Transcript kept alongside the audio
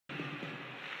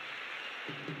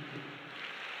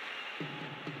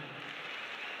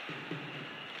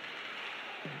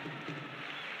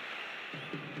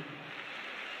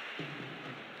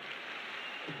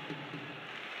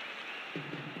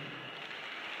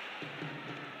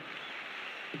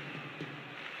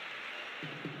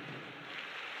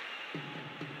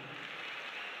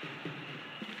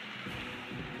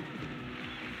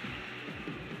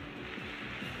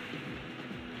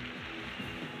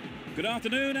Good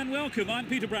afternoon and welcome. I'm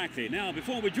Peter Brackley. Now,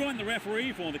 before we join the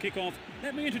referee for the kick-off,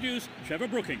 let me introduce Trevor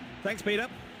Brooking. Thanks, Peter.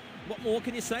 What more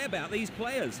can you say about these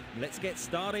players? Let's get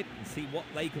started and see what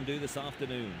they can do this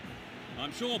afternoon.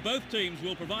 I'm sure both teams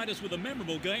will provide us with a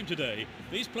memorable game today.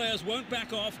 These players won't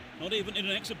back off, not even in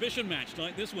an exhibition match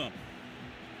like this one.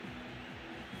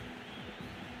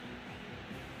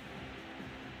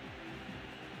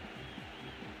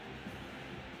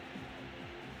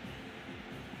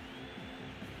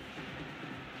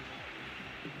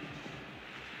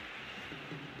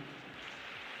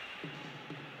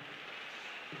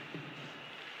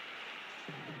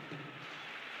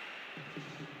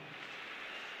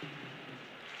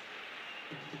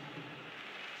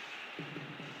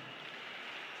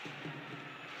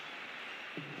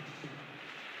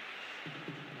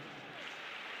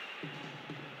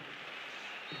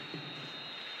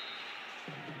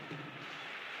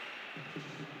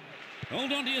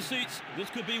 Hold on to your seats, this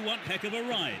could be one heck of a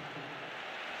ride.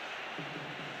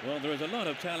 Well, there is a lot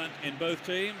of talent in both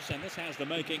teams, and this has the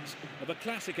makings of a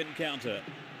classic encounter.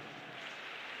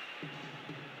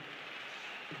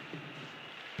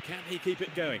 Can he keep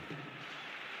it going?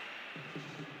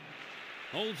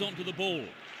 Holds on to the ball.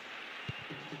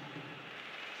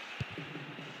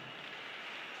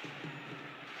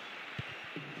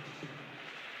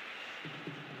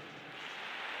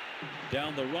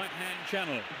 Down the right-hand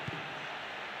channel.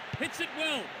 Hits it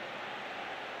well. Well,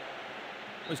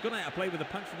 he's gone out of play with a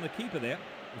punch from the keeper there.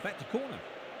 In fact, a corner.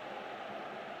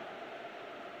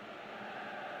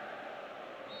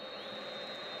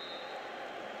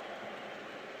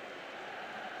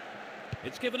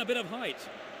 It's given a bit of height.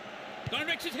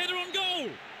 Directs his header on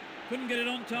goal. Couldn't get it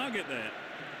on target there.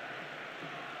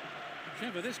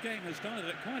 Trevor, this game has started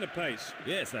at quite a pace.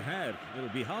 Yes, they have. It'll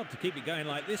be hard to keep it going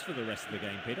like this for the rest of the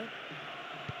game, Peter.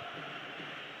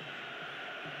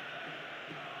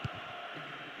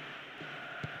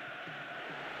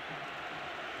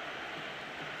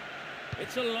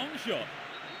 It's a long shot.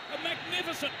 A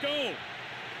magnificent goal.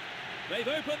 They've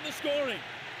opened the scoring.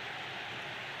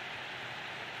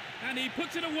 And he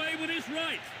puts it away with his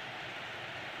right.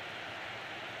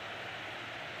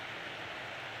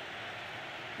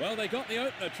 Well, they got the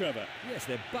opener, Trevor. Yes,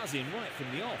 they're buzzing right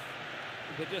from the off.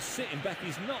 But just sitting back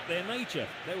is not their nature.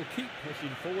 They will keep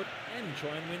pushing forward and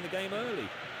try and win the game early.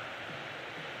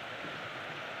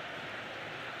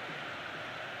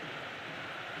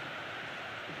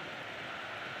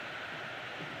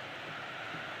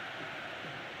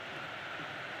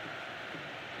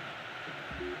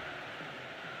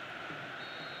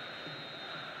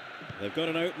 They've got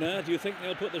an opener. Do you think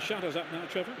they'll put the shutters up now,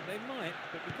 Trevor? They might,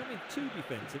 but becoming too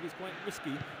defensive is quite risky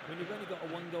when you've only got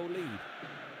a one-goal lead.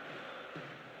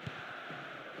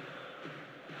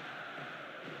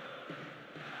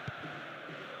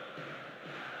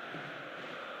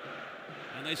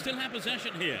 And they still have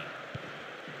possession here.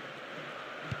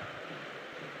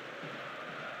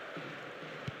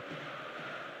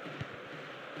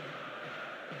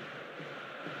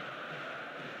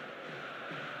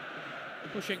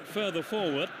 Pushing further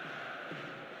forward.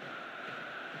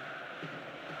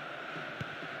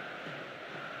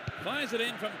 Fires it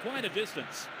in from quite a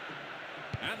distance.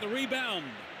 And the rebound.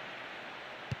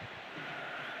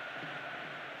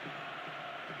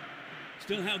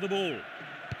 Still have the ball.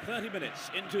 30 minutes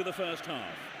into the first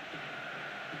half.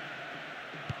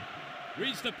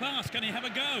 Reads the pass. Can he have a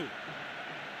go?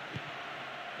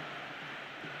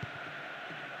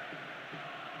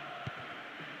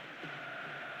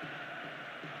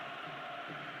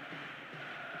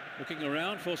 Looking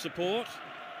around for support.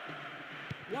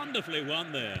 Wonderfully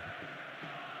won there.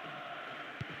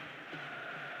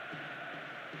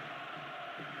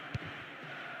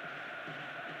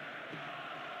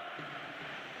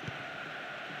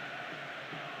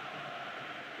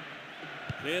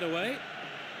 Cleared away.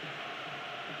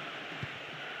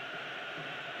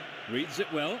 Reads it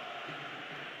well.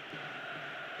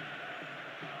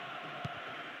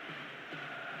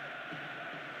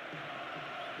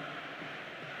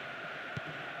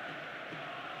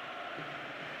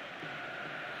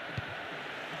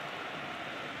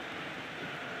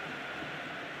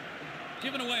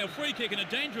 Given away a free kick in a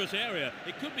dangerous area.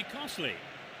 It could be costly.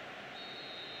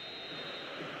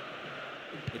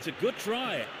 It's a good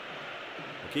try.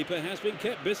 The keeper has been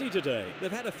kept busy today.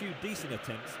 They've had a few decent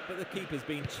attempts, but the keeper's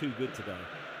been too good today.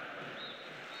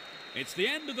 It's the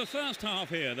end of the first half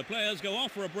here. The players go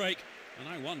off for a break, and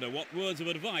I wonder what words of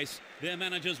advice their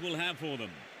managers will have for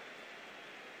them.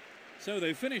 So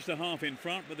they've finished the half in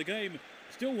front, but the game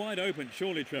still wide open,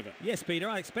 surely, Trevor. Yes, Peter,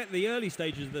 I expect the early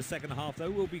stages of the second half,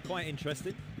 though, will be quite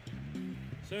interesting.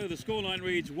 So the scoreline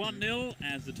reads 1-0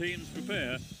 as the teams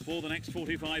prepare for the next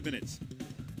 45 minutes.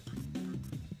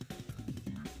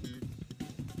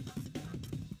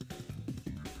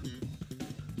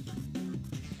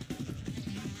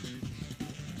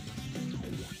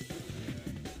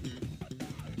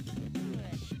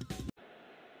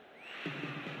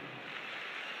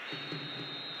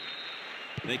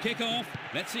 They kick off.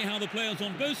 Let's see how the players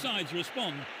on both sides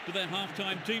respond to their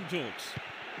half-time team talks.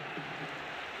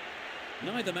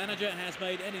 Neither manager has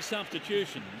made any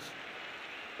substitutions.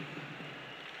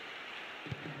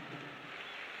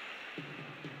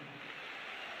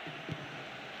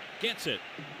 Gets it.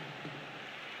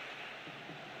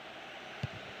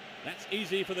 That's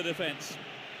easy for the defence.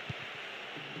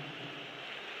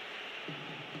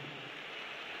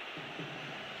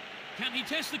 Can he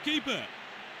test the keeper?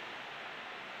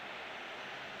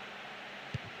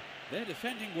 They're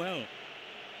defending well.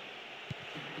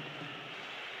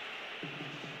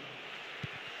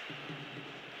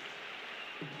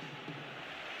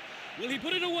 Will he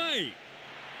put it away?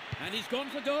 And he's gone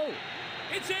for goal.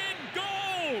 It's in!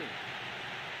 Goal!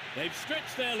 They've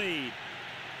stretched their lead.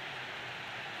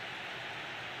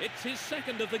 It's his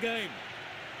second of the game.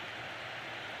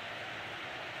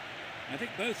 I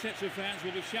think both sets of fans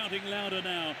will be shouting louder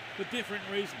now for different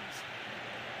reasons.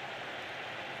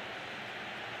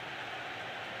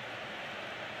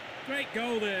 Great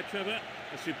goal there, Trevor.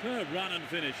 A superb run and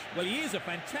finish. Well, he is a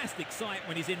fantastic sight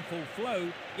when he's in full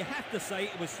flow. You have to say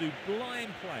it was sublime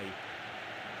play.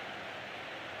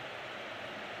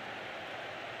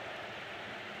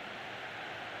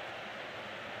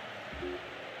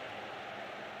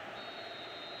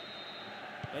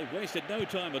 They've wasted no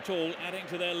time at all adding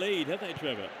to their lead, have they,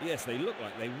 Trevor? Yes, they look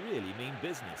like they really mean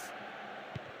business.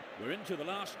 We're into the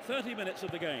last 30 minutes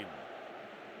of the game.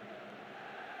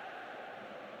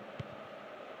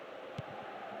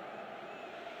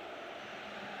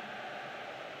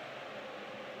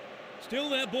 Still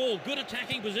their ball, good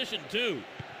attacking position too.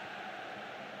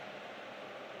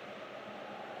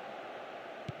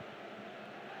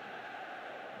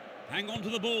 Hang on to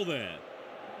the ball there.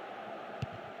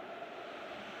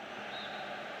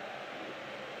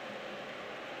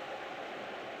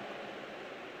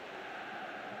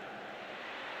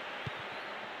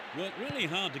 Worked really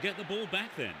hard to get the ball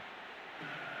back then.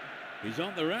 He's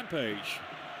on the rampage.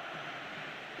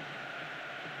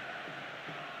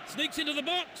 Sneaks into the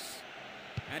box.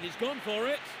 And he's gone for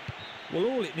it. Well,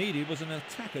 all it needed was an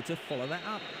attacker to follow that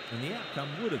up, and the outcome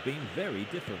would have been very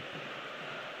different.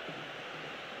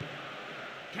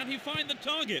 Can he find the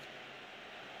target?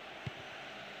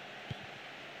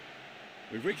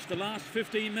 We've reached the last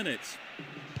 15 minutes.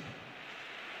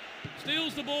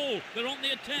 Steals the ball. They're on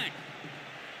the attack.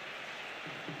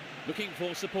 Looking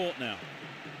for support now.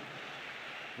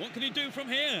 What can he do from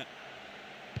here?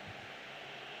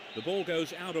 The ball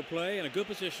goes out of play in a good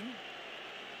position.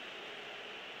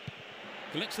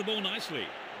 Collects the ball nicely.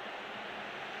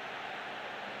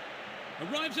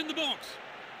 Arrives in the box.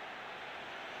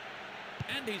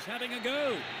 And he's having a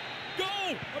go.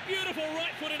 Goal! A beautiful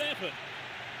right-footed effort.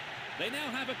 They now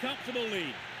have a comfortable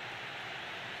lead.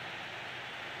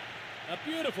 A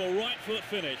beautiful right-foot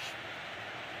finish.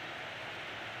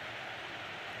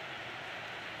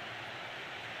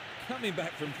 Coming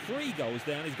back from 3 goals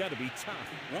down is going to be tough.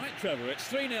 Right, Trevor,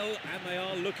 it's 3-0 and they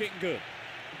are looking good.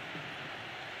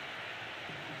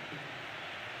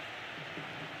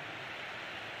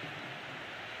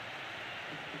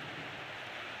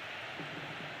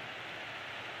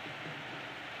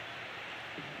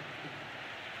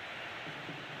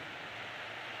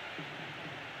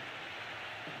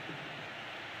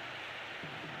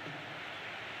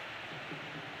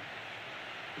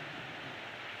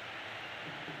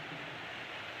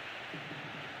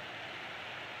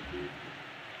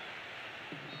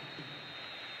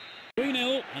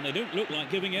 And they don't look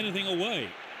like giving anything away.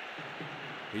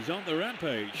 He's on the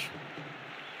rampage.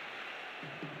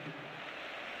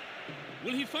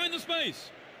 Will he find the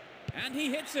space? And he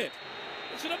hits it.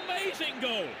 It's an amazing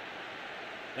goal.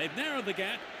 They've narrowed the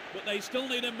gap, but they still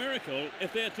need a miracle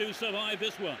if they're to survive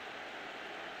this one.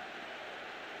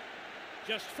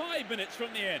 Just 5 minutes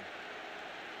from the end.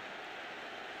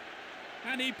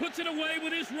 And he puts it away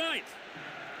with his right.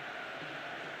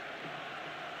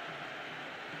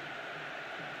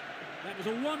 That was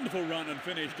a wonderful run and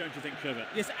finish, don't you think, Trevor?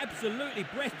 Yes, absolutely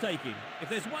breathtaking. If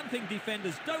there's one thing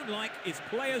defenders don't like, it's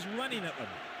players running at them.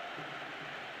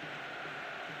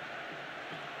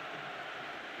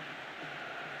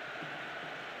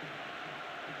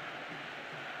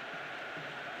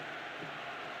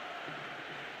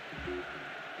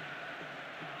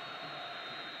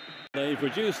 They've They've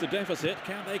reduced the deficit.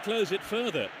 Can they close it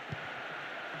further?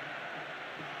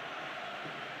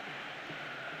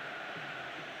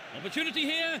 Opportunity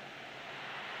here.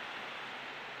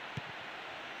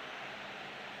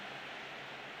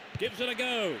 Gives it a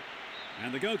go.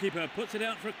 And the goalkeeper puts it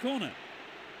out for a corner.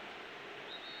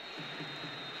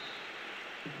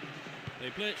 They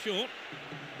play it short.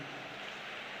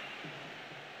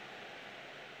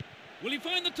 Will he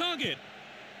find the target?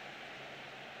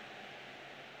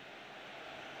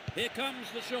 Here comes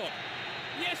the shot.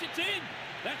 Yes, it's in.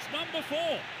 That's number 4.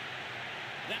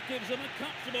 That gives them a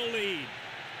comfortable lead.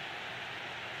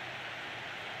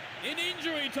 In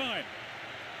injury time.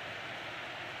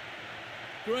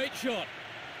 Great shot.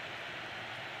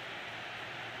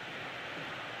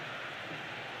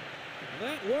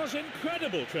 That was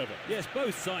incredible, Trevor. Yes,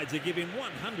 both sides are giving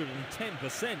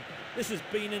 110%. This has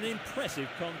been an impressive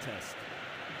contest.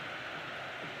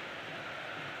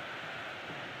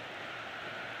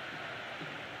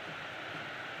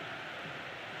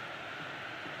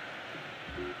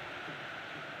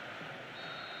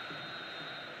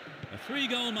 A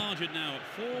 3-goal margin now at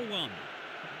 4-1.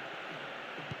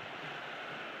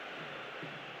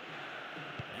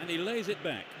 And he lays it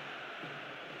back.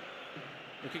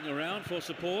 Looking around for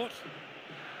support.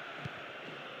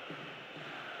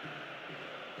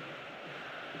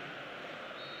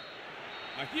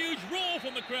 A huge roar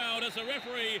from the crowd as the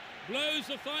referee blows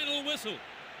the final whistle.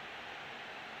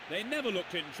 They never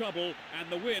looked in trouble and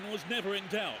the win was never in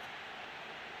doubt.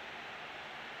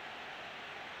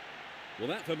 Well,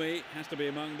 that for me has to be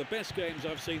among the best games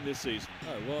I've seen this season.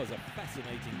 Oh, it was a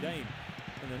fascinating game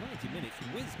and the 90 minutes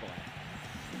whizzed by.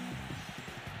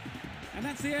 And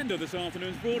that's the end of this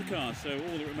afternoon's broadcast, so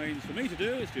all that remains for me to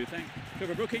do is to thank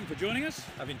Trevor Brooking for joining us.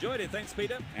 I've enjoyed it, thanks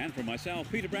Peter. And from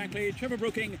myself, Peter Brackley, Trevor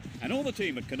Brooking and all the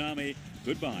team at Konami,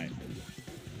 goodbye.